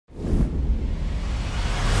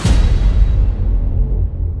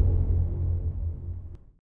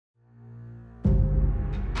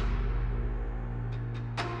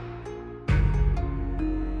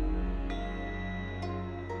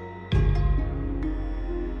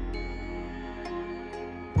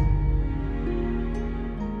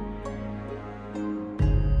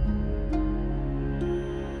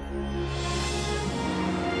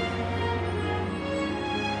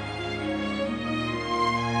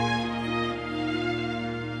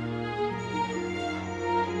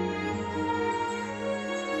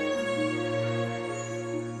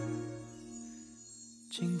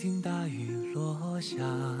静听大雨落下，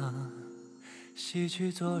洗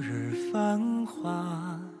去昨日繁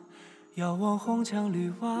华。遥望红墙绿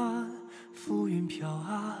瓦，浮云飘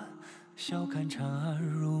啊，笑看长安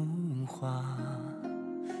如画。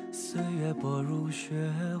岁月薄如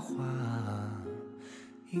雪花，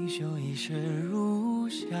英雄一世如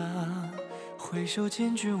霞。回首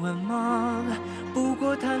千军万马，不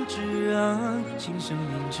过弹指啊，今生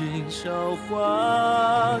饮尽韶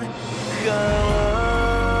华。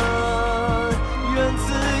愿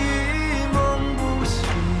此一梦不醒，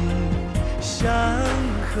山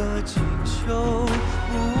河锦绣，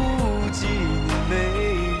不及你美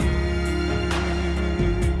语。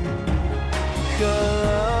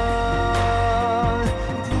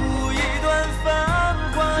谱一段繁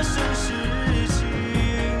华盛世情，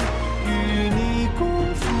与你共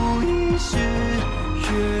赴一世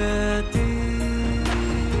约定。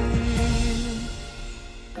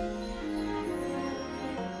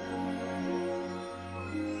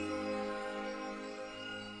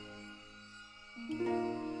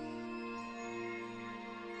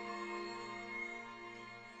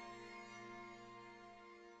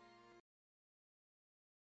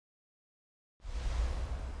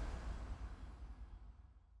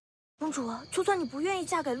公主，就算你不愿意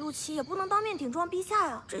嫁给陆琪，也不能当面顶撞陛下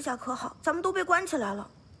呀。这下可好，咱们都被关起来了。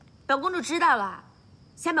本公主知道了，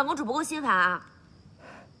嫌本公主不够心烦啊？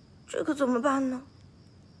这可怎么办呢？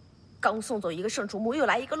刚送走一个盛楚慕，又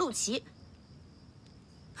来一个陆琪，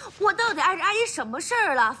我到底碍着阿姨什么事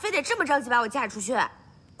儿了？非得这么着急把我嫁出去？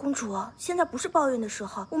公主，现在不是抱怨的时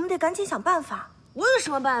候，我们得赶紧想办法。我有什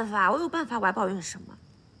么办法？我有办法，我还抱怨什么？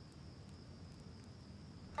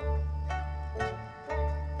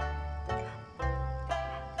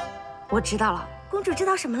我知道了。公主知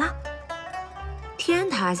道什么了？天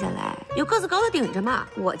塌下来，有个子高的顶着嘛，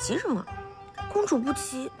我急什么？公主不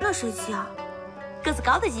急，那谁急啊？个子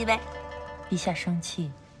高的急呗。陛下生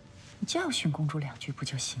气，你教训公主2句不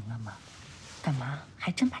就行了吗？干嘛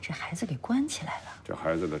还真把这孩子给关起来了？这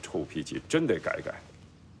孩子的臭脾气真得改改，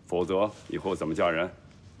否则以后怎么嫁人，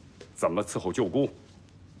怎么伺候舅姑？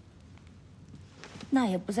那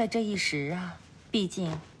也不在这一时啊，毕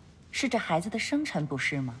竟是这孩子的生辰，不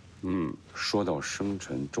是吗？说到生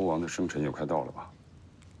辰，周王的生辰也快到了吧？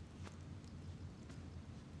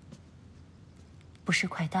不是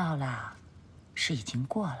快到了，是已经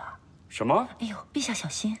过了。什么？哎呦，陛下小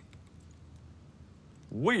心！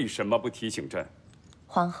为什么不提醒朕？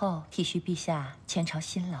皇后体恤陛下前朝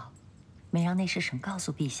辛劳，没让内侍省告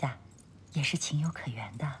诉陛下，也是情有可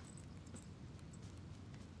原的。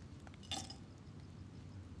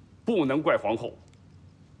不能怪皇后，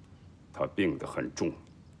她病得很重。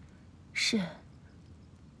是，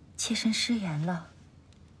妾身失言了。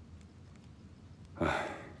唉，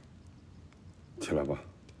起来吧。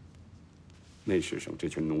内侍省这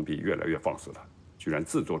群奴婢越来越放肆了，居然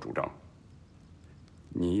自作主张。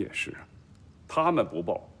你也是，他们不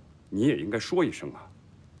报，你也应该说一声啊。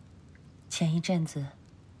前一阵子，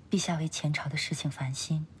陛下为前朝的事情烦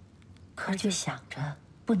心，可是就想着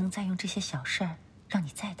不能再用这些小事儿让你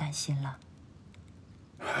再担心了。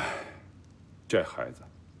唉，这孩子，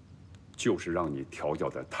就是让你调教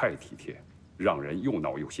的太体贴，让人又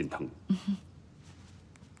恼又心疼。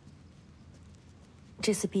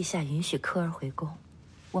这次陛下允许科儿回宫，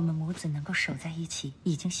我们母子能够守在一起，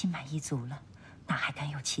已经心满意足了，哪还敢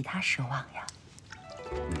有其他奢望呀？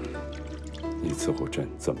你伺候朕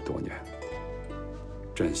这么多年，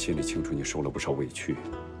朕心里清楚你受了不少委屈，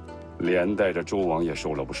连带着周王也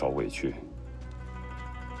受了不少委屈。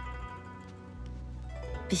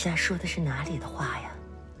陛下说的是哪里的话呀？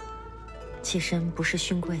妾身不是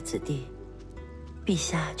勋贵子弟，陛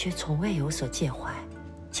下却从未有所介怀。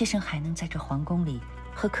妾身还能在这皇宫里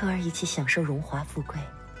和科儿一起享受荣华富贵，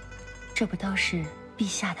这不都是陛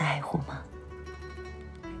下的爱护吗？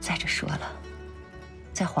再者说了，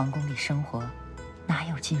在皇宫里生活，哪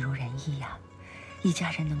有尽如人意呀？一家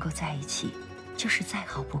人能够在一起，就是再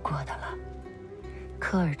好不过的了。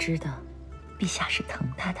科儿知道，陛下是疼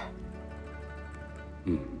他的。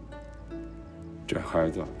这孩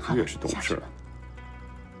子越是懂事，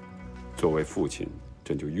作为父亲，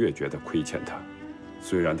朕就越觉得亏欠他。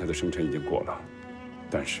虽然他的生辰已经过了，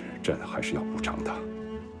但是朕还是要补偿他。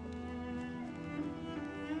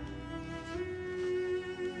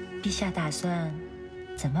陛下打算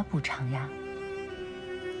怎么补偿呀？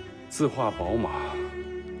字画宝马，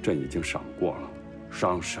朕已经赏过了，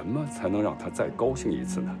赏什么才能让他再高兴一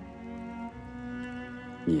次呢？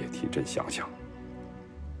你也替朕想想。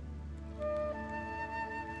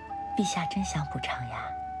陛下真想补偿呀？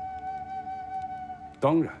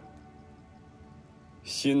当然。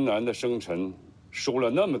新男的生辰，收了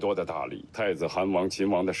那么多的大礼，太子、韩王、秦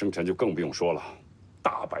王的生辰就更不用说了，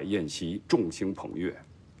大摆宴席，众星捧月。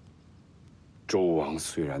周王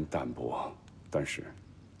虽然淡泊，但是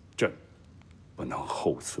朕不能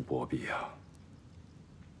厚此薄彼啊。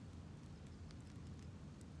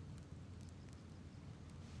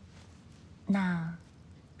那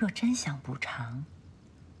若真想补偿，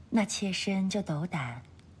那妾身就斗胆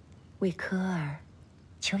为科儿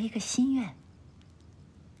求一个心愿。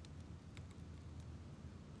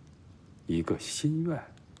一个心愿？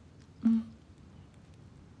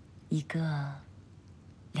一个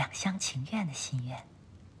两厢情愿的心愿。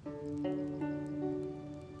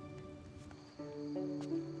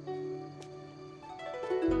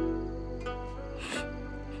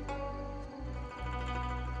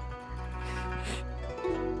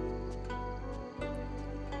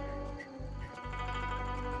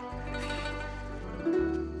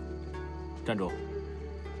站住！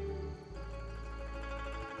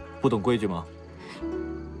不懂规矩吗？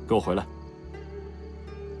给我回来！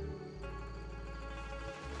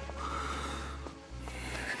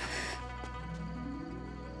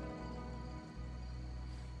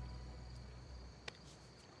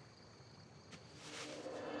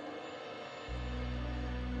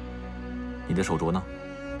你的手镯呢？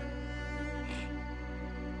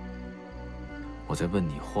我在问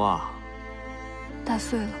你话。打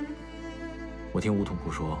碎了。我听梧桐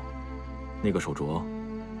铺说，那个手镯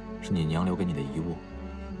是你娘留给你的遗物。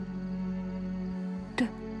对。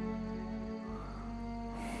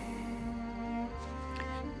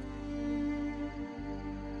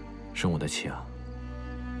生我的气啊！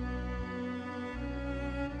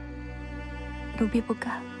奴婢不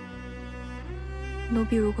敢。奴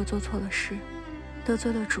婢如果做错了事，得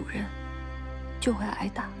罪了主人，就会挨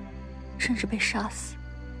打，甚至被杀死。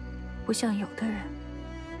不像有的人，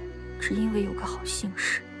只因为有个好姓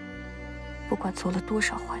氏，不管做了多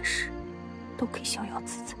少坏事，都可以逍遥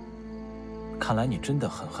自在。看来你真的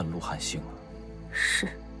很恨陆汉兴啊。是。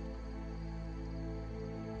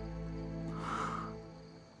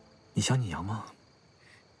你想你娘吗？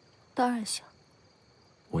当然想。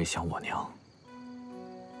我也想我娘。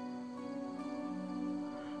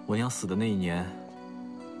我娘死的那一年，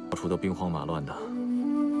到处都兵荒马乱的。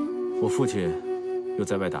我父亲又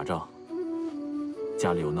在外打仗，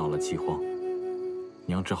家里又闹了饥荒，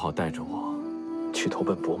娘只好带着我去投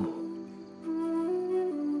奔伯母。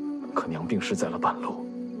可娘病逝在了半路，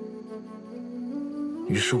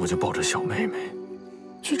于是我就抱着小妹妹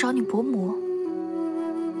去找你伯母。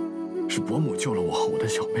是伯母救了我和我的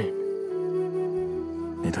小妹妹。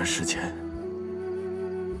那段时间，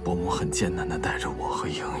伯母很艰难地带着我和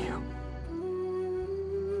莹莹，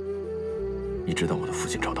一直到我的父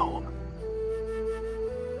亲找到我们。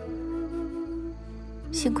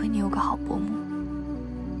幸亏你有个好伯母。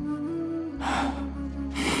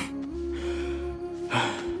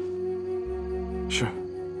是，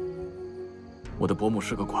我的伯母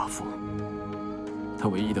是个寡妇，她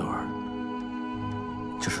唯一的儿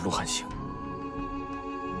就是陆汉兴。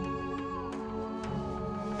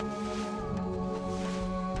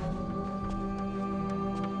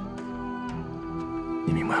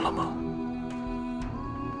你明白了吗？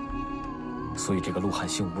所以这个陆汉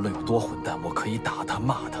兴无论有多混蛋，我可以打他、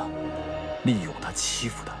骂他、利用他、欺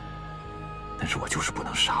负他，但是我就是不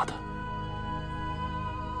能杀他。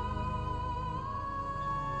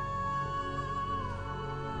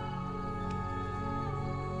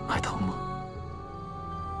还疼吗？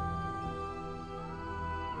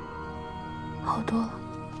好多了。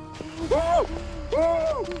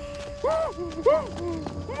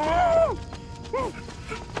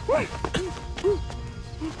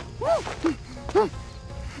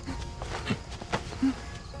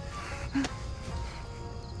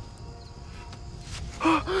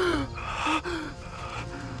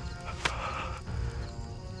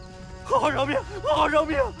好好饶命！好好饶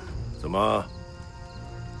命！怎么，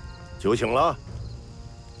酒醒了？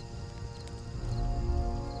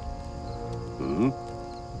嗯？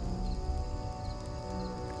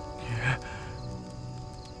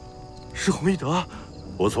你是洪义德？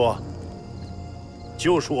不错，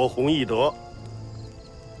就是我洪义德。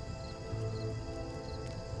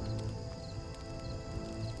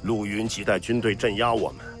陆云集带军队镇压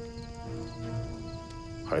我们，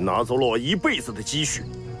还拿走了我一辈子的积蓄。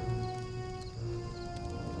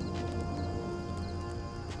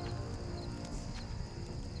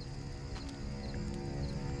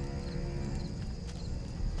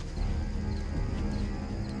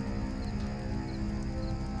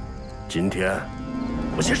今天，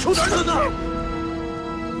我先收点你的。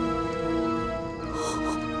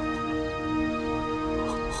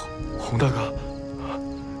洪大哥，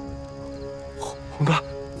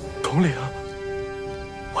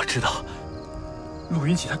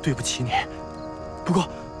云锦她对不起你，不过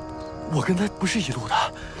我跟她不是一路的。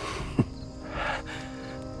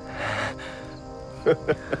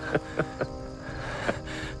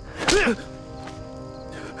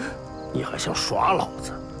你还想耍老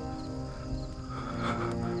子？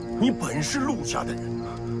你本是陆家的人，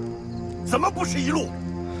怎么不是一路？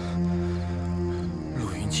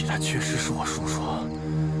陆云锦他确实是我叔叔，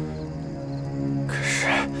可是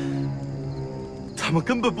他们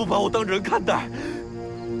根本不把我当人看待。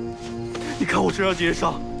你看我身上这些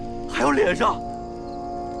伤，还有脸上，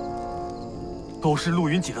都是陆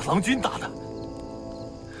云锦的郎君打的。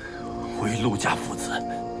为陆家父子，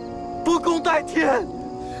不共戴天。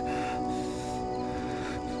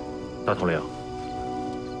大统领，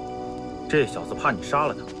这小子怕你杀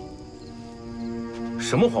了他，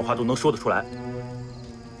什么谎话都能说得出来。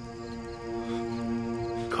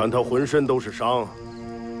看他浑身都是伤，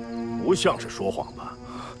不像是说谎吧？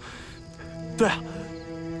对啊，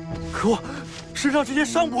可我身上这些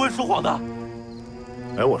伤不会说谎的。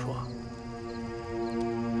哎，我说，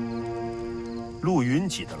陆云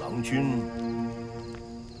锦的郎君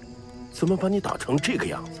怎么把你打成这个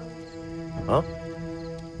样子？啊？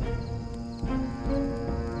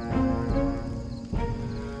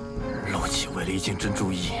陆启为了一件珍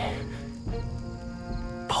珠衣，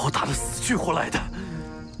把我打得死去活来的。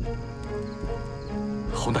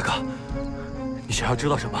洪大哥，你想要知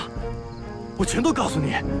道什么，我全都告诉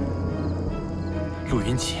你。陆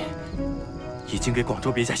云锦已经给广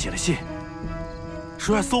州别驾写了信，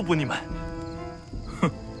说要搜捕你们。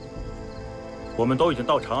哼，我们都已经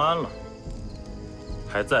到长安了，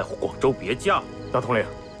还在乎广州别驾？大统领，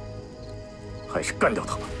还是干掉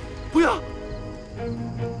他吧。不要！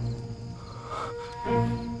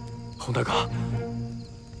洪大哥，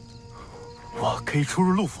我可以出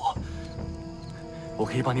入陆府，我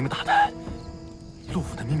可以帮你们打探陆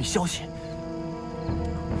府的秘密消息。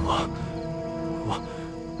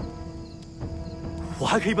我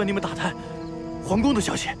还可以帮你们打探皇宫的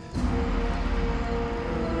消息。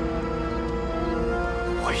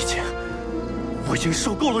我已经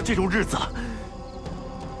受够了这种日子了。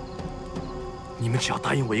你们只要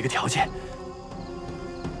答应我一个条件，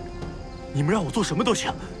你们让我做什么都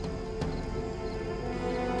行。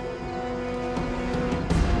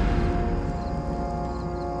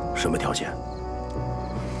什么条件？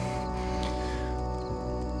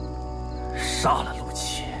杀了陆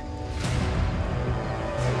琪。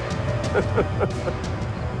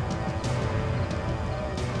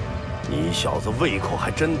你小子胃口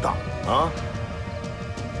还真大啊！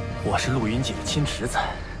我是陆云锦的亲侄子，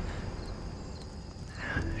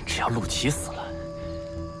只要陆琪死了，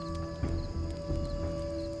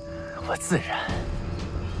我自然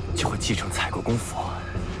就会继承采购公府。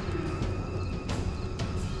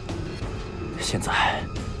现在，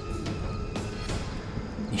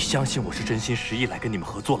你相信我是真心实意来跟你们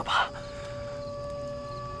合作了吧？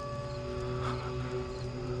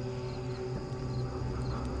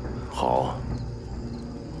好，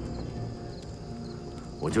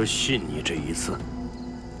我就信你这一次。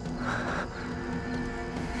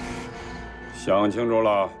想清楚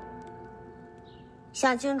了？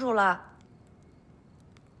想清楚了，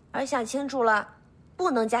而想清楚了，不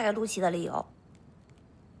能嫁给陆琪的理由。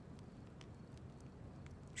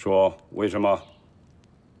说为什么？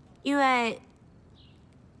因为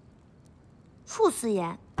傅思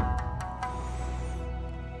言。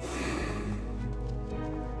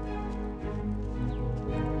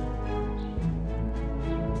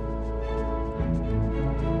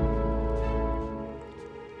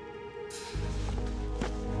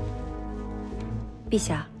陛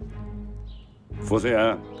下，傅思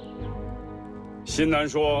言，新南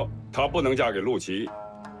说她不能嫁给陆琪，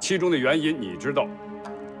其中的原因你知道。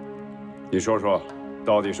你说说，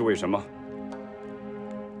到底是为什么？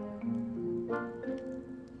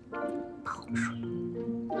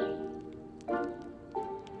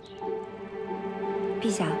陛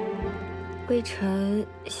下，微臣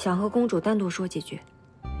想和公主单独说几句。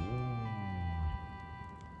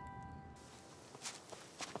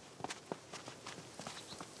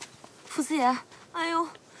傅思言，哎呦，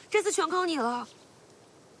这次全靠你了。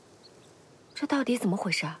这到底怎么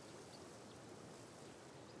回事啊？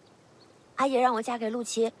阿爷让我嫁给陆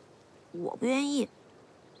琪，我不愿意，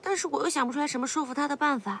但是我又想不出来什么说服他的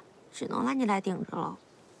办法，只能拉你来顶着了。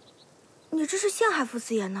你这是陷害傅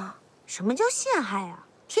思言呢？什么叫陷害啊？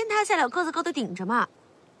天塌下来个子高的顶着嘛。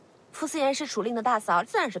傅思言是楚令的大嫂，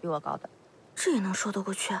自然是比我高的。这也能说得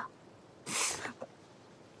过去啊？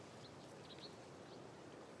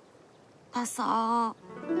大嫂，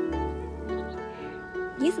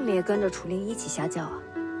你怎么也跟着楚令一起瞎叫啊？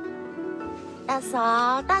大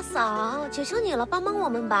嫂，大嫂，求求你了，帮帮我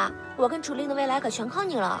们吧！我跟楚令的未来可全靠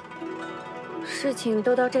你了。事情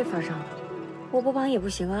都到这份上了，我不帮也不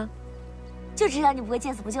行啊。就知道你不会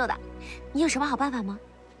见死不救的。你有什么好办法吗？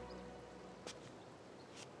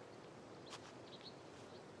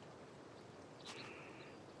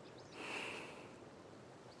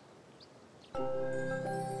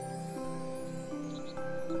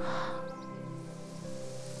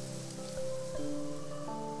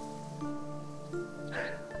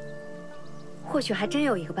或许还真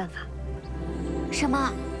有一个办法。什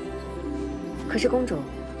么？可是公主，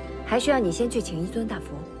还需要你先去请一尊大佛。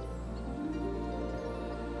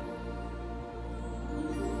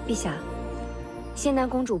陛下，仙南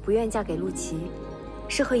公主不愿嫁给陆琪，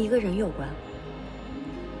是和一个人有关。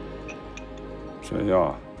谁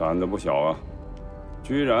呀？胆子不小啊！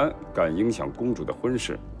居然敢影响公主的婚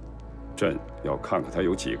事，朕要看看他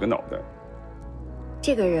有几个脑袋。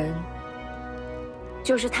这个人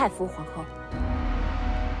就是太傅皇后。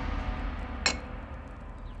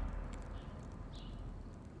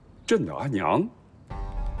朕的阿娘？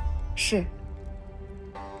是。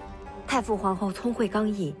太傅皇后聪慧刚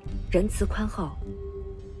毅，仁慈宽厚。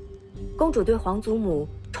公主对皇祖母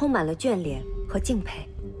充满了眷恋和敬佩。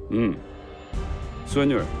孙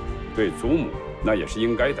女对祖母那也是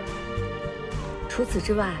应该的。除此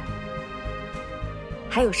之外，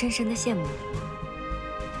还有深深的羡慕。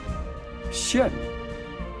羡慕？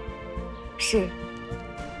是。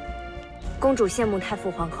公主羡慕太傅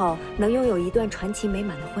皇后能拥有一段传奇美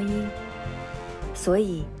满的婚姻，所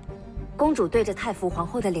以，公主对着太傅皇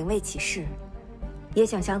后的灵位起誓，也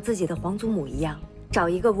想像自己的皇祖母一样，找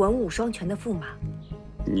一个文武双全的驸马。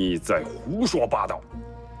你在胡说八道！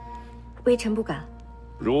微臣不敢。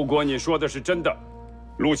如果你说的是真的，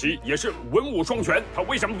陆琪也是文武双全，他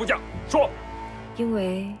为什么不嫁？说。因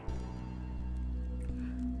为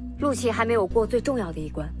陆琪还没有过最重要的一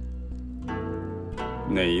关。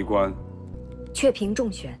哪一关？雀屏中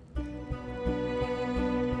选。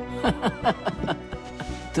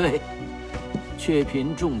对，雀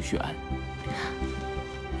屏中选。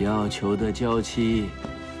要求的娇妻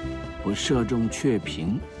不射中雀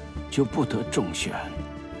屏，就不得中选。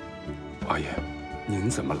阿爷，您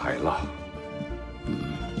怎么来了？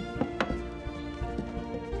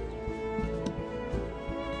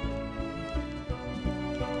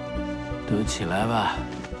都起来吧。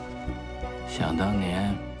想当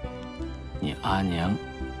年，你阿娘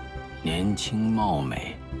年轻貌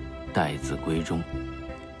美，待字闺中，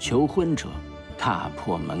求婚者踏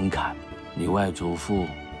破门槛，你外祖父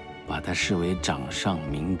把她视为掌上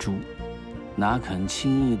明珠，哪肯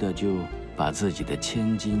轻易的就把自己的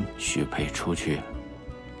千金许配出去了。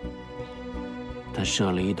他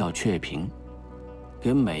设了一道雀屏，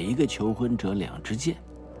给每一个求婚者2支箭，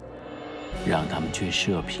让他们去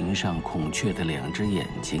射屏上孔雀的2只眼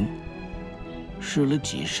睛。试了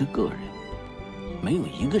几10个人，没有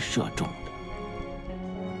一个射中的。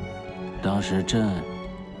当时朕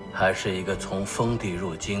还是一个从封地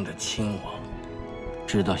入京的亲王，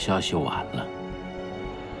知道消息晚了。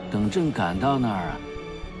等朕赶到那儿啊，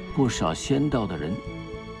不少先到的人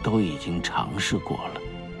都已经尝试过了。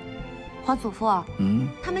皇祖父，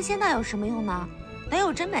他们先到有什么用呢？得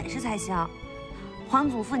有真本事才行。皇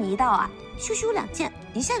祖父你一到啊，咻咻2箭，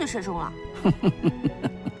一下就射中了。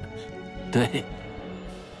对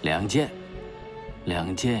，2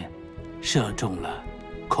箭射中了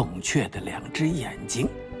孔雀的2只眼睛。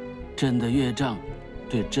朕的乐章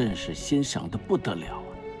对朕是欣赏的不得了啊！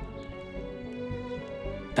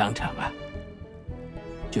当场啊，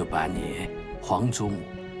就把你皇祖母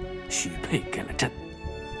许配给了朕。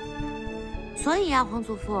所以啊，皇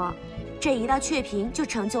祖父，这一道雀屏就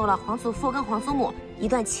成就了皇祖父跟皇祖母一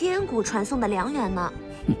段千古传颂的良缘呢。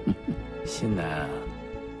新南啊，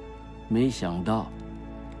没想到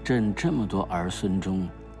朕这么多儿孙中，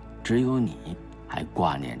只有你还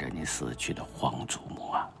挂念着你死去的皇祖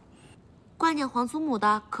母啊！挂念皇祖母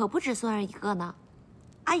的可不止孙儿一个呢，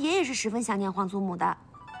阿爷也是十分想念皇祖母的，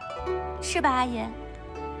是吧，阿爷？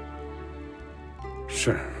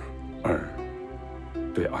是，儿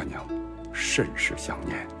对阿娘甚是想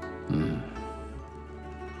念。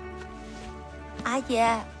阿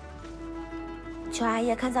爷，求阿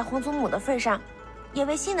爷看在皇祖母的份上，也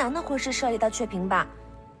为新南的婚事设了一道雀屏吧。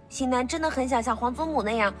新南真的很想像皇祖母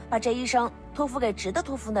那样，把这一生托付给值得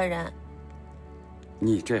托付的人。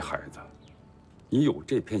你这孩子，你有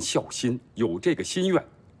这片孝心，有这个心愿，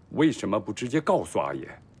为什么不直接告诉阿爷？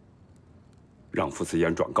让傅慈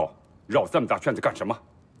言转告，绕这么大圈子干什么？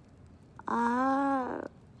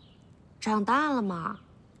长大了嘛，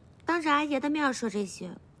当着阿爷的面说这些，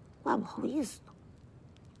怪不好意思的，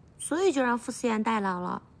所以就让傅思言代劳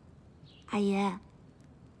了。阿爷，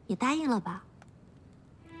你答应了吧？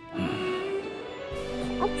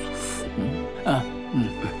哎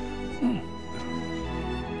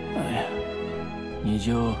呀，你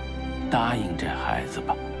就答应这孩子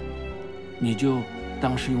吧，你就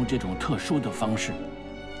当是用这种特殊的方式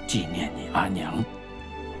纪念你阿娘。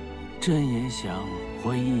朕也想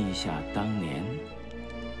回忆一下当年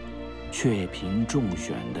雀屏中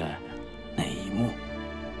选的那一幕。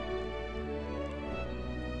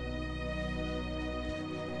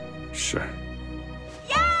是。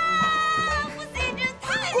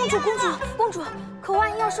公主，可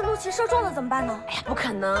万一要是陆琪射中了怎么办呢？哎呀，不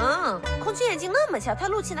可能！空军眼睛那么小，他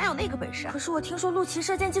陆琪哪有那个本事？可是我听说陆琪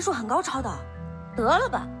射箭技术很高超的。得了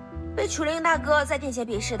吧，被楚灵大哥在殿前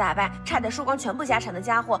比试打败，差点输光全部家产的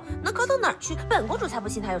家伙，能高到哪儿去？本公主才不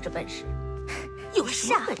信他有这本事。有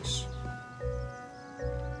啥本事？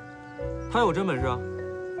他有真本事啊！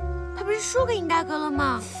他不是输给尹大哥了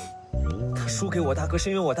吗？他输给我大哥，是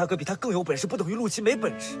因为我大哥比他更有本事，不等于陆琪没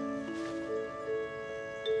本事。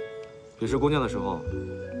比试弓箭的时候，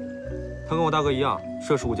他跟我大哥一样，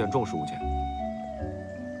射是误箭，中是误箭。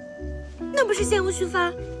那不是箭无虚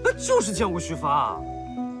发？那就是箭无虚发啊！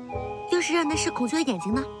要是让他射孔雀的眼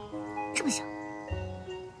睛呢？这么小？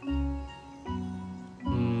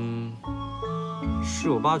十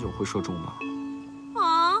有八九会射中吧。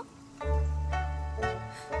啊？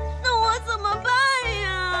那我怎么办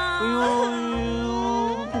呀？哎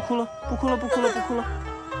呦，不哭了，不哭了，不哭了，不哭了，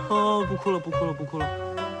啊，不哭了，不哭了，不哭了。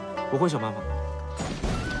我会想办法。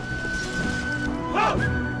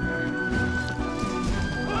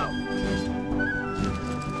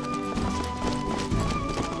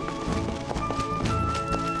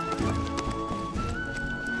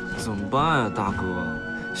怎么办呀，大哥？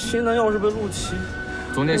新南要是被陆琪……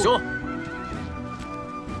宗剑兄，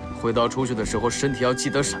回到出去的时候，身体要记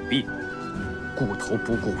得闪避，顾头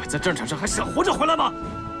不顾尾，在战场上还想活着回来吗？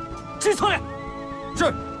继续操练。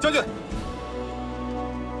是，将军。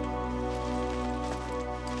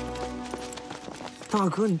大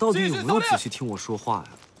哥，你到底有没有仔细听我说话呀？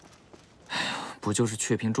哎呀，不就是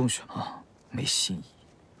雀屏中选吗？没新意。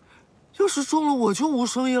要是中了，我就无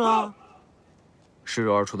生意了。是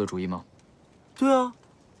柔儿出的主意吗？对啊。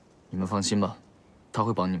你们放心吧，他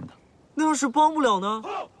会帮你们的。那要是帮不了呢？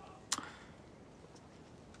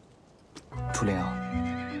楚灵啊，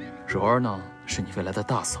柔儿呢是你未来的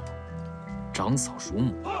大嫂，长嫂如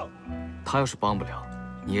母。她要是帮不了，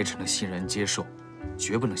你也只能欣然接受，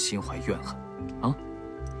绝不能心怀怨恨。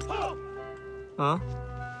啊！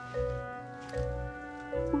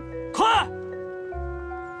快！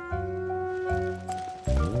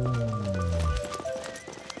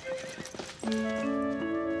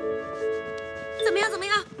怎么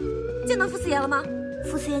样？见到傅四爷了吗？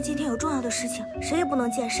傅四爷今天有重要的事情，谁也不能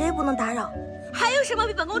见，谁也不能打扰。还有什么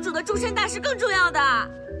比本公主的终身大事更重要的？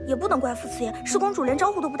也不能怪傅四爷，是公主连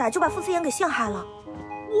招呼都不打就把傅四爷给陷害了。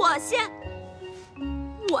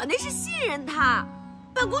我那是信任他。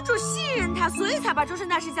本公主信任他，所以才把终身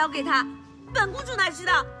大事交给他。本公主哪知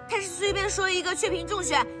道，他是随便说一个雀屏中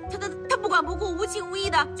选，他不管不顾，无情无义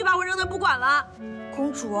的就把我扔那不管了。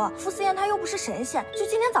公主，傅思燕她又不是神仙，就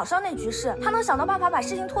今天早上那局势，她能想到办法把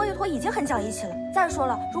事情拖一拖，已经很讲义气了。再说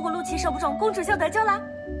了，如果陆琪射不中，公主就得救了。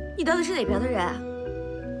你到底是哪边的人？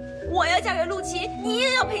我要嫁给陆琪，你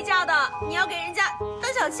也要陪嫁的，你要给人家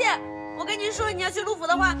当小妾。我跟你说，你要去陆府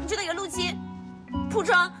的话，你就得给陆琪铺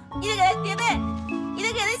床，你得给他叠被。你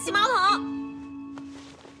得给他洗马桶。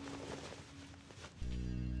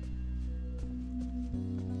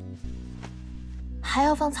还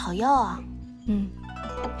要放草药啊？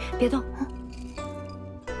别动，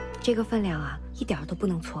这个分量啊，一点都不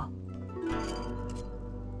能错。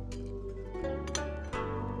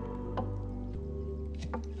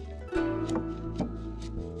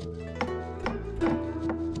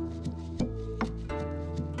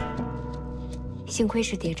幸亏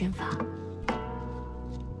是叠针法。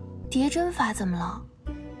叠针法怎么了？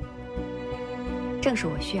正是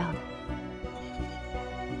我需要的。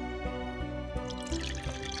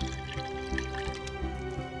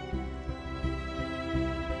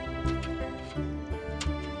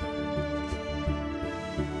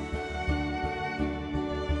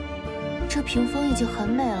这屏风已经很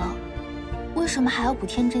美了，为什么还要补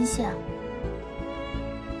添针线？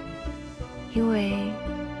因为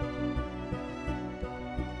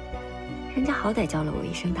人家好歹叫了我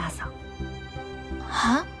一声大嫂。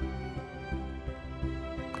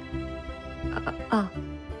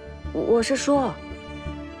我是说，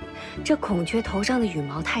这孔雀头上的羽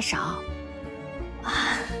毛太少啊。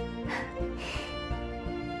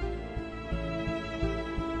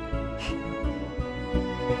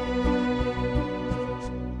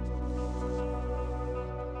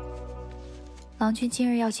郎君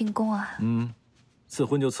今日要进宫啊？赐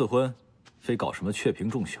婚就赐婚，非搞什么雀屏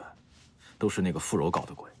中选，都是那个傅柔搞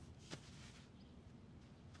的鬼。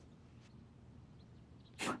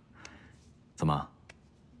怎么，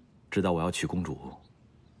知道我要娶公主，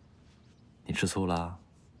你吃醋了？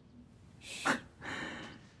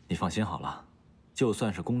你放心好了，就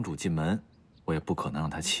算是公主进门，我也不可能让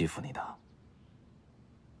她欺负你的。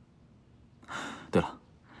对了，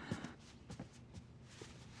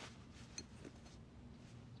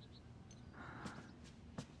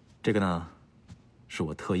这个呢，是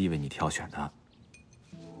我特意为你挑选的。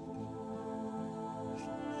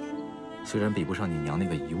虽然比不上你娘那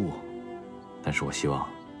个遗物，但是我希望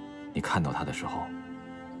你看到它的时候，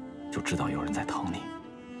就知道有人在疼你。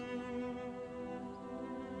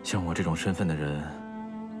像我这种身份的人，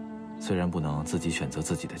虽然不能自己选择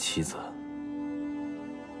自己的妻子，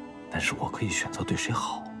但是我可以选择对谁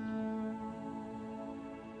好。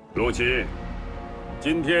陆琪，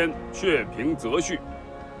今天雀屏择婿，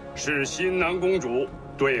是新南公主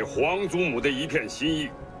对皇祖母的一片心意，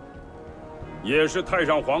也是太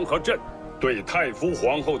上皇和朕对太夫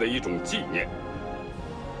皇后的一种纪念。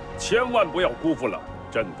千万不要辜负了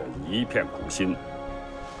朕的一片苦心。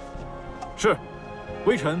是，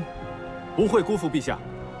微臣不会辜负陛下。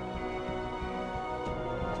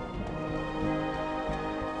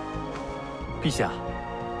陛下，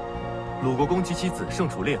鲁国公及其子盛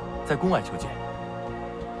楚令在宫外求见。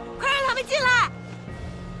快让他们进来！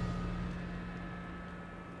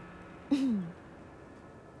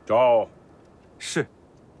召。是。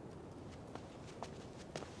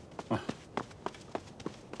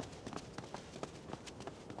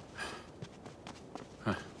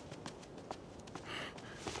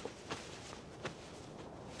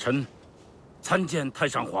臣参见太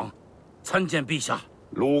上皇，参见陛下。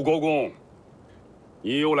鲁国公，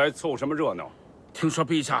你又来凑什么热闹？听说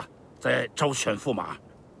陛下在招选驸马，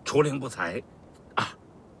除令不才，啊，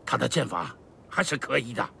他的剑法还是可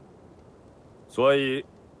以的。所以，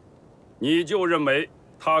你就认为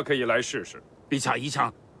他可以来试试？陛下一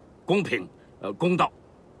向公平，公道。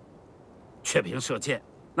雀屏射箭，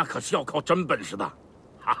那可是要靠真本事的，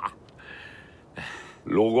哈哈。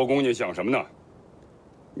鲁国公，你想什么呢？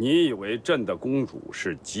你以为朕的公主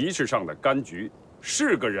是集市上的柑橘，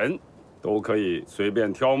是个人都可以随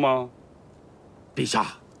便挑吗？陛下，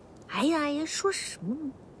哎呀，说什么呢？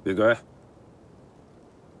闭嘴！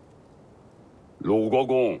鲁国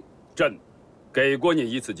公，朕给过你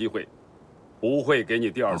一次机会，不会给你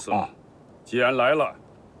第二次。既然来了，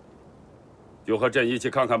就和朕一起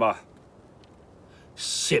看看吧。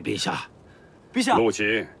谢陛下。陛下，陆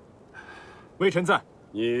琪，微臣在。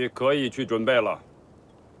你可以去准备了。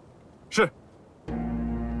是。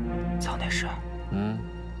曹内侍，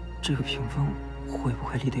这个屏风会不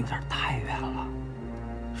会离得有点太远了？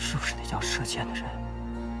是不是那叫射箭的人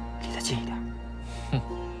离得近一点？哼，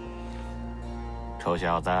臭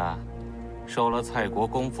小子，受了蔡国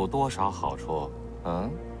公府多少好处？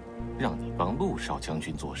让你帮陆少将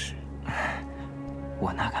军做事，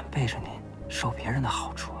我哪敢背着你受别人的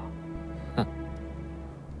好处啊！哼。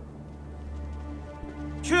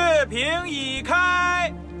雀屏已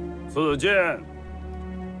开。赐剑。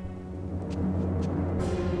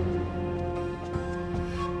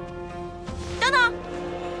等等，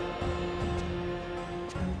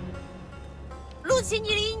陆琪，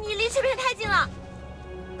你离雀屏太近了。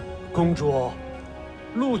公主，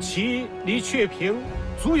陆琪离雀屏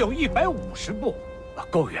足有150步，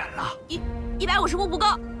够远了。150步不够，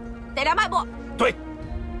得200步。对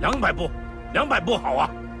，200步，200步好啊，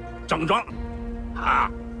整装，啊。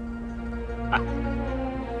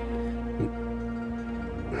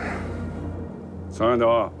曹安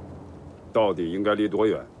德，到底应该离多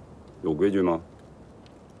远？有规矩吗？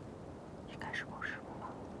应该是不是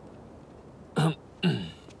吧？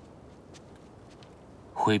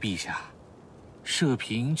回陛下，射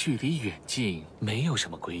频距离远近没有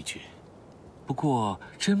什么规矩，不过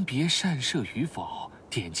甄别善射与否，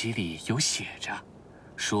典籍里有写着，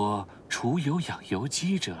说除有养游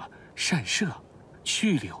击者善射，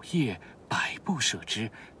去柳叶100步射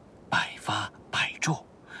之，100发100中。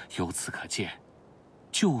由此可见，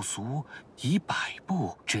旧俗以100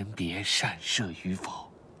步甄别善射与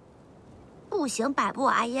否。不行，100步，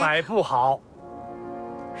阿爷。100步好，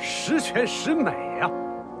十全十美呀，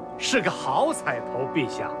是个好彩头，陛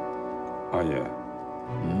下。阿爷，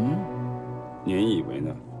您以为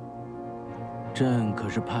呢？朕可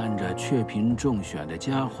是盼着雀屏中选的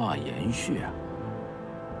佳话延续啊。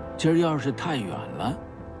今儿要是太远了，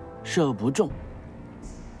射不中，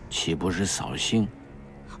岂不是扫兴？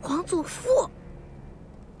皇祖父，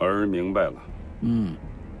儿明白了。嗯，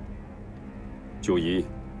就宜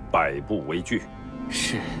100步为据。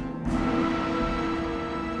是。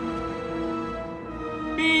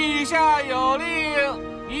陛下有令，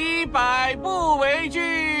以100步为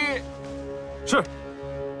据。是。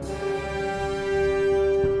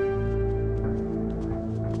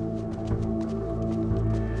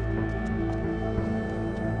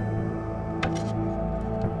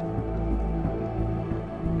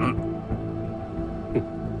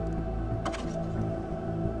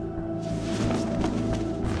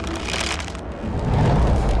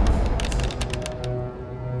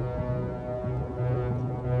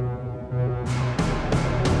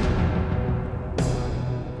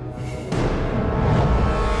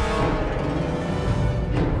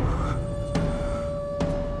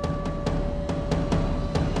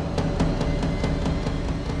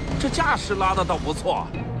架势拉得倒不错，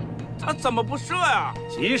他怎么不射呀？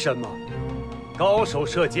急什么？高手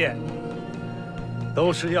射箭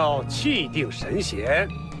都是要气定神闲。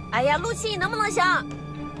哎呀，陆琪，你能不能想？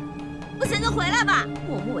不行就回来吧，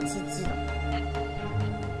磨磨唧唧的。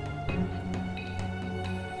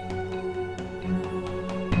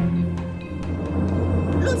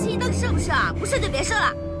陆琪，你到底射不射啊？不射就别射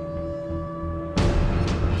了。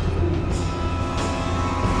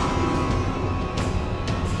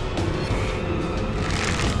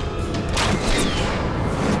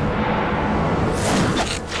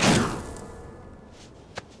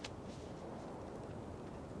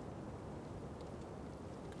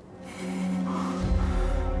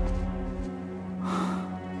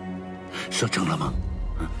射正了吗？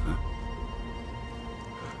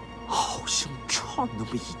好像差那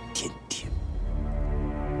么一点点。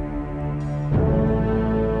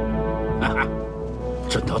哈哈，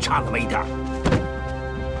准头差那么一点。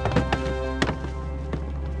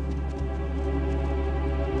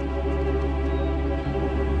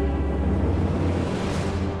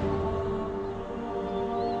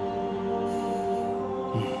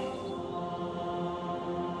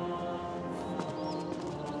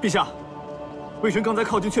陛下，魏巡刚才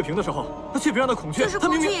靠近雀屏的时候，他却别让他孔雀，就是他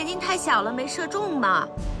明明孔雀眼睛太小了，没射中嘛。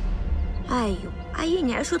哎呦，阿姨，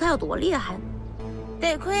你还说他有多厉害？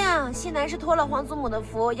得亏啊，西南是托了皇祖母的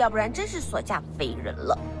福，要不然真是所嫁非人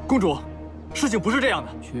了。公主，事情不是这样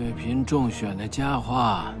的。雀屏中选的佳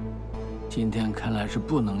话，今天看来是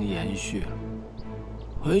不能延续了。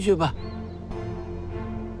回去吧。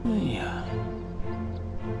哎呀，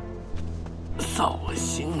扫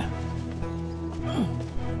兴啊！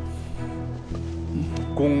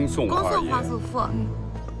恭送恭送二爷。皇祖父。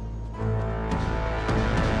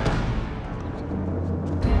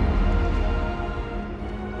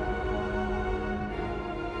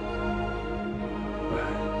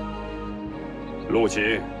陆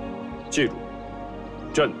琪，记住，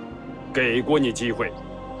朕给过你机会。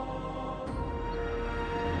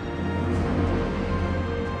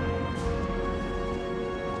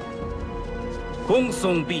恭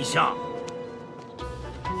送陛下。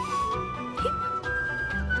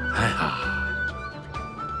哎呀，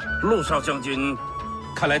陆少将军，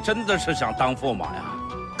看来真的是想当驸马呀，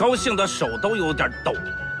高兴的手都有点抖。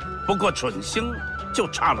不过准星就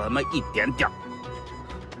差了那么一点点。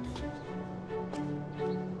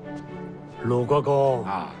鲁国公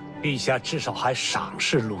啊，陛下至少还赏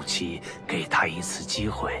识陆琪，给他一次机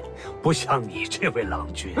会，不像你这位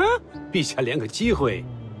郎君，陛下连个机会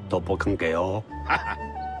都不肯给哦。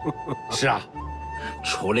是啊，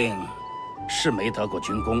楚令是没得过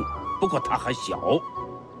军功，不过他还小，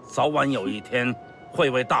早晚有一天会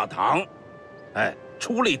为大唐，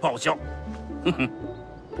出力报效。哼哼，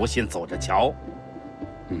不信走着瞧。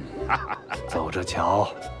走着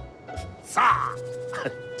瞧。撒，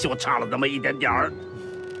就差了那么一点点儿。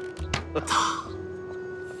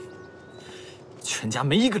全家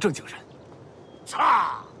没一个正经人。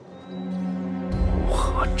擦！乌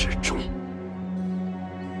合之众。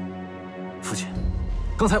父亲，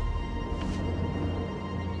刚才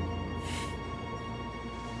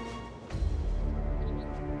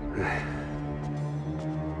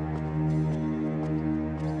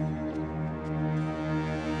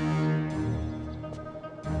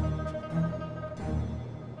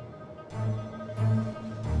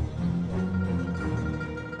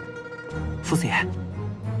傅四爷，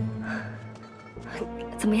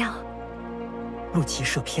怎么样？陆琪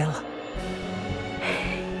射偏了。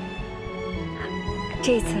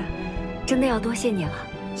这次真的要多谢你了。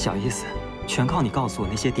小意思，全靠你告诉我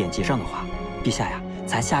那些典籍上的话，陛下呀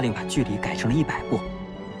才下令把距离改成了100步。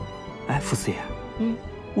哎，傅四爷，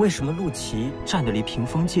为什么陆琪站得离屏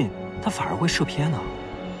风近，他反而会射偏呢？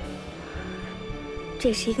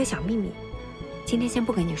这是一个小秘密，今天先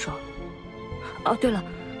不跟你说。哦，对了，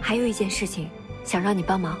还有一件事情想让你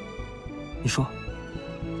帮忙。你说。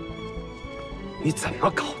你怎么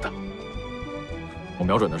搞的？我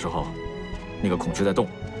瞄准的时候，那个孔雀在动。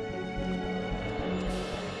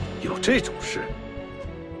有这种事？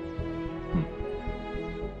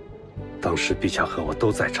当时陛下和我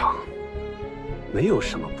都在场，没有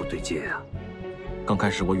什么不对劲啊。刚开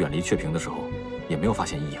始我远离雀屏的时候，也没有发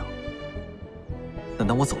现异样。但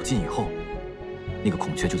当我走近以后，那个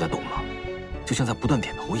孔雀就在动了，就像在不断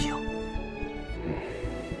点头一样。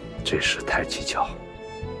这事太蹊跷，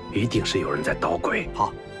一定是有人在捣鬼。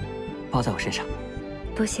好，包在我身上。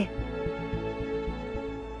多谢。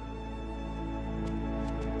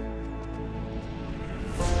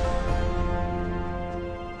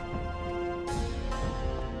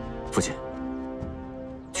父亲，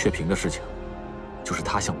雀屏的事情，就是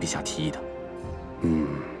他向陛下提议的。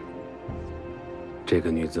这个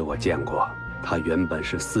女子我见过，她原本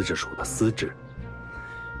是丝织署的丝织。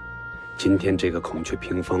今天这个孔雀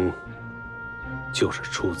屏风，就是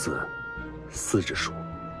出自丝织署。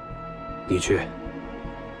你去，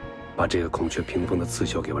把这个孔雀屏风的刺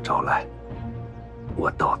绣给我找来。我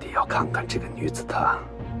到底要看看这个女子她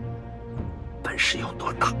本事有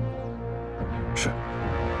多大。是。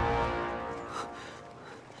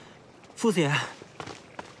傅子言，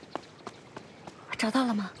找到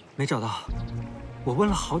了吗？没找到。我问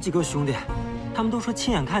了好几个兄弟，他们都说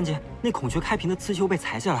亲眼看见那孔雀开屏的刺绣被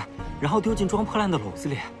裁下来，然后丢进装破烂的篓子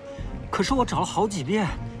里。可是我找了好几遍，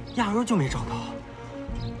压根就没找到。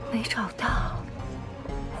没找到，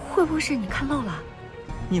会不会是你看漏了？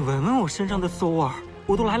你闻闻我身上的馊味儿，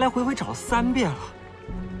我都来来回回找了3遍了。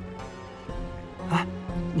哎，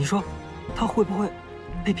你说，它会不会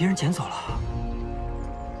被别人捡走了？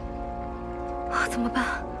啊，怎么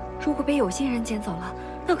办？如果被有心人捡走了，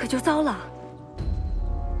那可就糟了。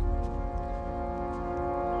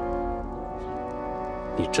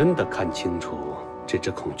你真的看清楚这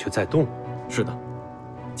只孔雀在动？是的，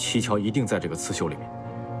七巧一定在这个刺绣里面。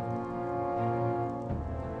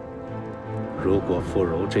如果傅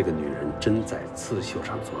柔这个女人真在刺绣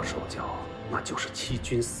上做手脚，那就是欺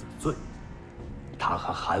君死罪。她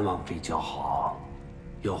和韩王妃交好，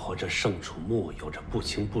又和这盛楚慕有着不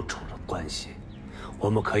清不楚的关系，我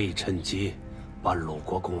们可以趁机把鲁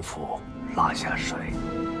国公府拉下水。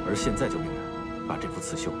而现在就命人把这幅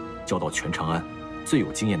刺绣交到全长安最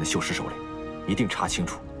有经验的绣师手里，一定查清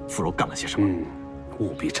楚傅柔干了些什么。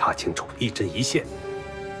务必查清楚，一针一线，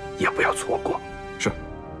也不要错过。是。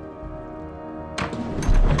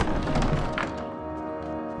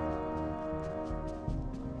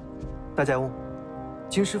大家翁，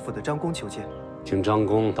京师府的张公求见。请张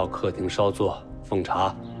公到客厅稍坐，奉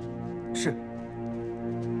茶。是。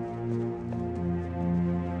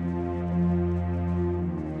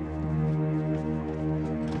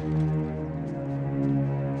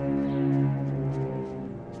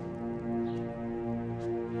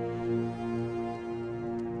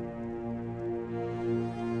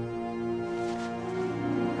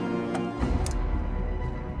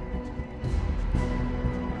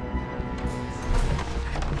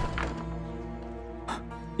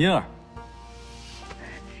嫣儿，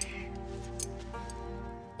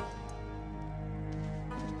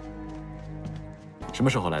什么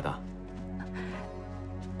时候来的？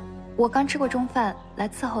我刚吃过中饭，来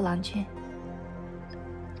伺候郎君。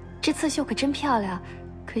这刺绣可真漂亮，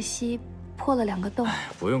可惜破了2个洞。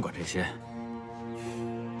不用管这些。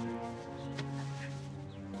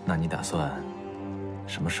那你打算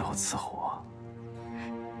什么时候伺候我？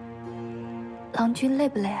郎君累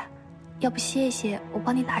不累啊？要不歇一歇，我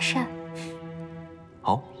帮你打扇。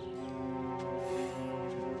好。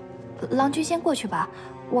郎君先过去吧，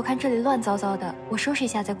我看这里乱糟糟的，我收拾一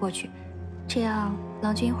下再过去，这样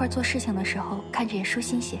郎君一会儿做事情的时候看着也舒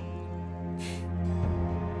心些。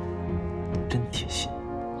真贴心。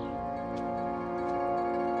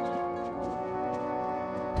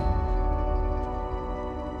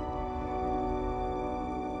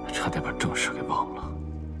差点把正事给忘了。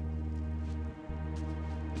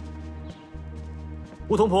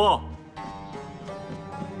梧桐仆，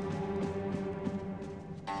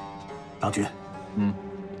郎君，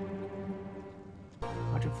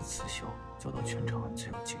把这幅刺绣交到全长安最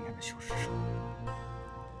有经验的绣师手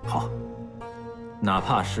里。好，哪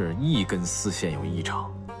怕是1根丝线有异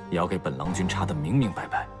常，也要给本郎君查得明明白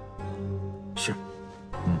白。是。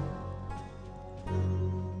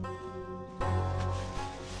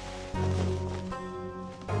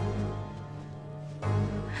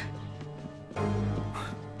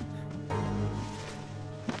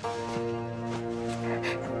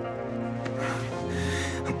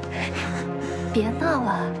别闹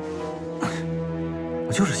了，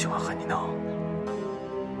我就是喜欢和你闹。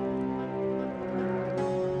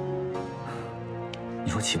你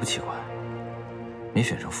说奇不奇怪？没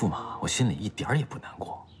选上驸马，我心里一点也不难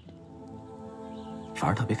过，反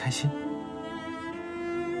而特别开心。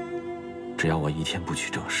只要我一天不去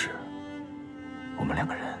正事，我们两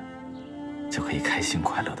个人就可以开心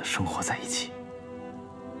快乐的生活在一起。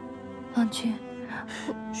郎君，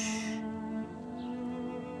嘘，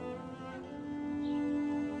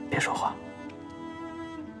别说话。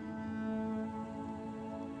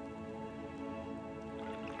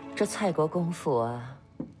这蔡国公府啊，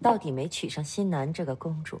到底没娶上新南这个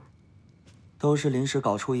公主，都是临时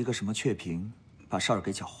搞出一个什么雀屏，把事儿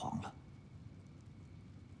给搅黄了。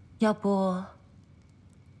要不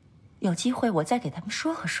有机会我再给他们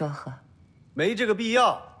说和说和。没这个必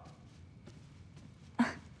要。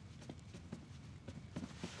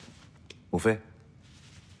母妃，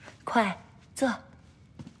快坐。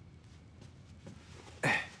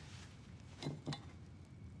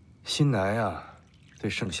新南呀，对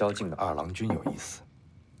盛宵靖的二郎君有意思。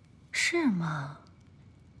是吗？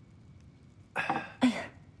哎呀，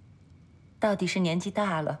到底是年纪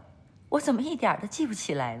大了，我怎么一点都记不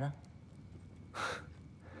起来了？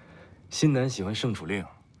新南喜欢盛楚令，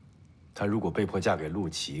她如果被迫嫁给陆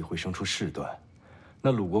琪，会生出事端，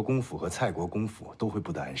那鲁国公府和蔡国公府都会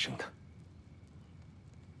不得安生的。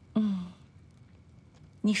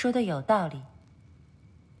你说的有道理，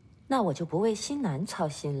那我就不为新南操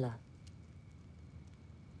心了，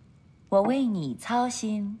我为你操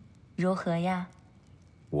心，如何呀？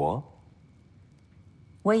我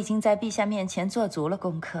已经在陛下面前做足了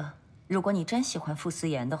功课，如果你真喜欢傅思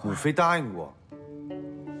言的话，母妃答应过，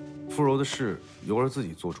傅柔的事由儿自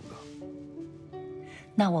己做主的。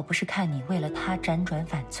那我不是看你为了他辗转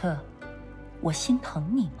反侧，我心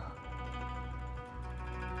疼你吗？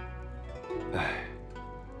唉，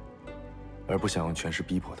儿不想用权势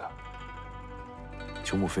逼迫他，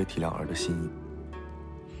求母妃体谅儿的心意。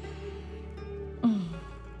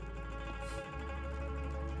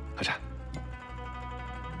喝茶。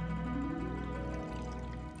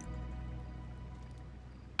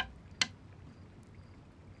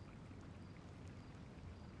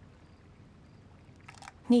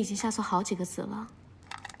你已经下错好几个字了，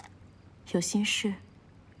有心事。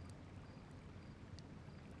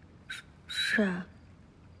是啊，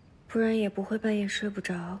不然也不会半夜睡不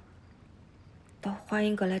着，到花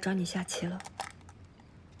音阁来找你下棋了。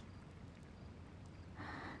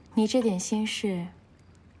你这点心事，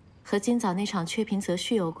和今早那场缺嫔择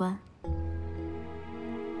婿有关。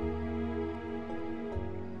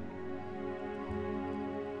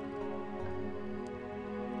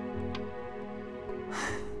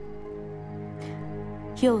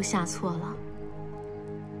又下错了。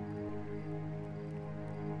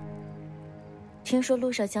听说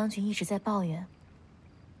陆少将军一直在抱怨，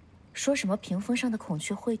说什么屏风上的孔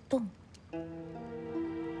雀会动。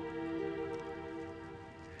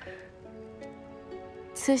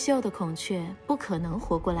刺绣的孔雀不可能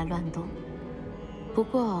活过来乱动，不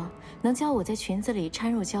过能教我在裙子里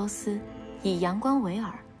掺入胶丝，以阳光为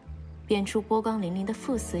饵，变出波光粼粼的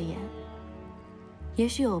傅斯眼，也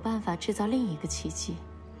许有办法制造另一个奇迹。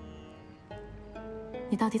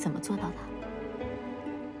你到底怎么做到的？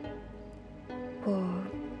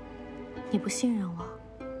你不信任我？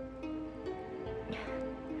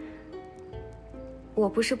我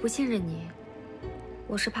不是不信任你，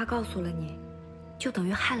我是怕告诉了你，就等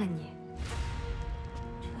于害了你。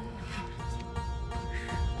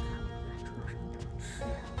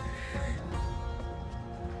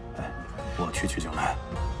我去取酒来。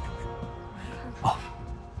哦，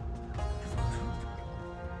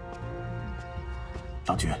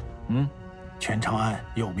郎君，全长安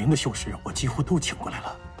有名的绣师，我几乎都请过来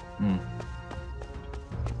了。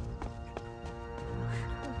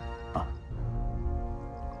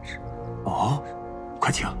哦，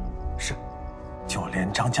快请。是。就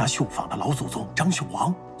连张家绣坊的老祖宗张绣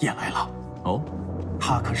王也来了。哦，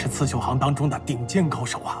他可是刺绣行当中的顶尖高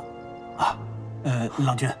手啊！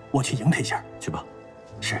郎君，我去迎他一下。去吧。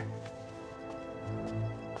是。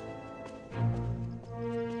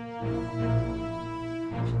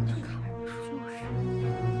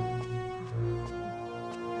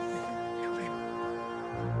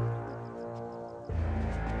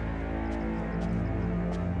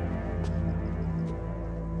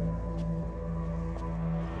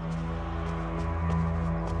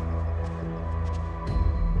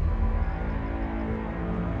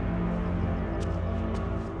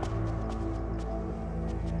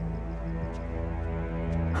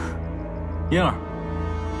嫣儿，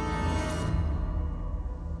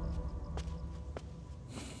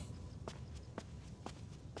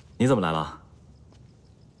你怎么来了？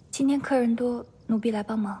今天客人多，奴婢来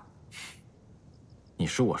帮忙。你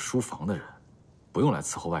是我书房的人，不用来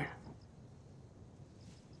伺候外人。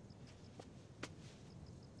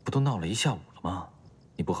不都闹了一下午了吗？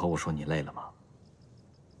你不和我说你累了吗？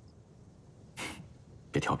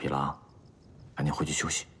别调皮了啊，赶紧回去休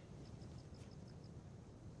息。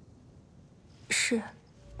是。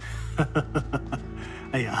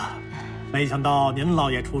哎呀，没想到您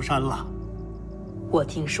老爷出山了。我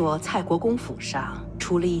听说蔡国公府上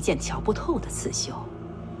出了一件瞧不透的刺绣，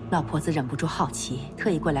老婆子忍不住好奇，特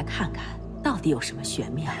意过来看看，到底有什么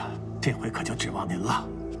玄妙。哎呀，这回可就指望您了。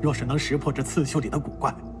若是能识破这刺绣里的古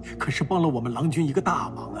怪，可是帮了我们郎君一个大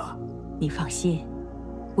忙啊！你放心，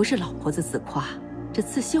不是老婆子自夸，这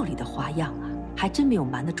刺绣里的花样啊，还真没有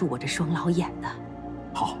瞒得住我这双老眼的。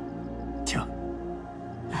好，请。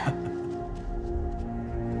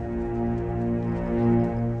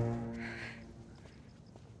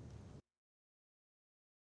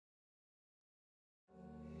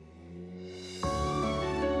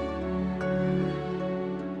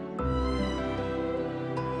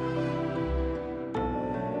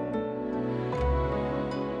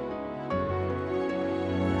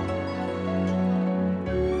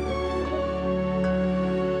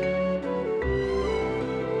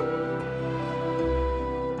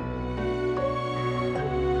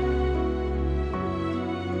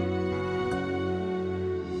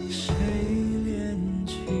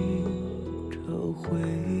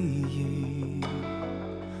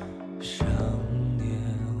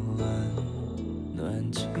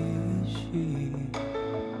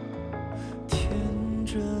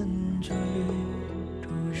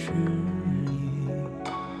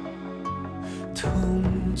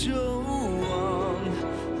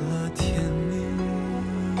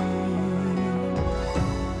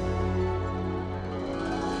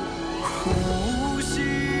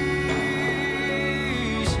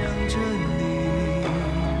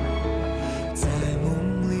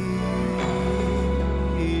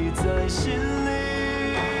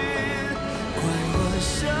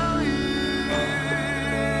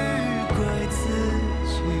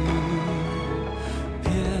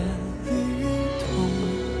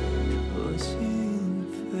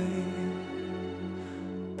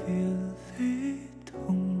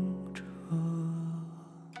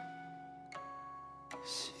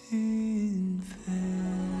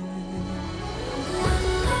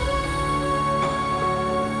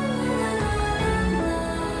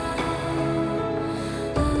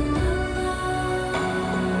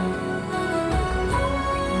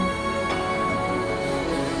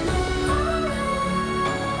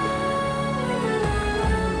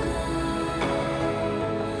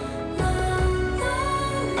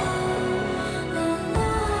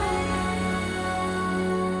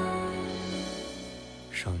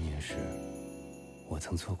少年时，我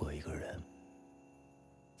曾错过一个人，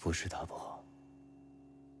不是他不好，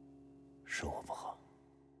是我不好。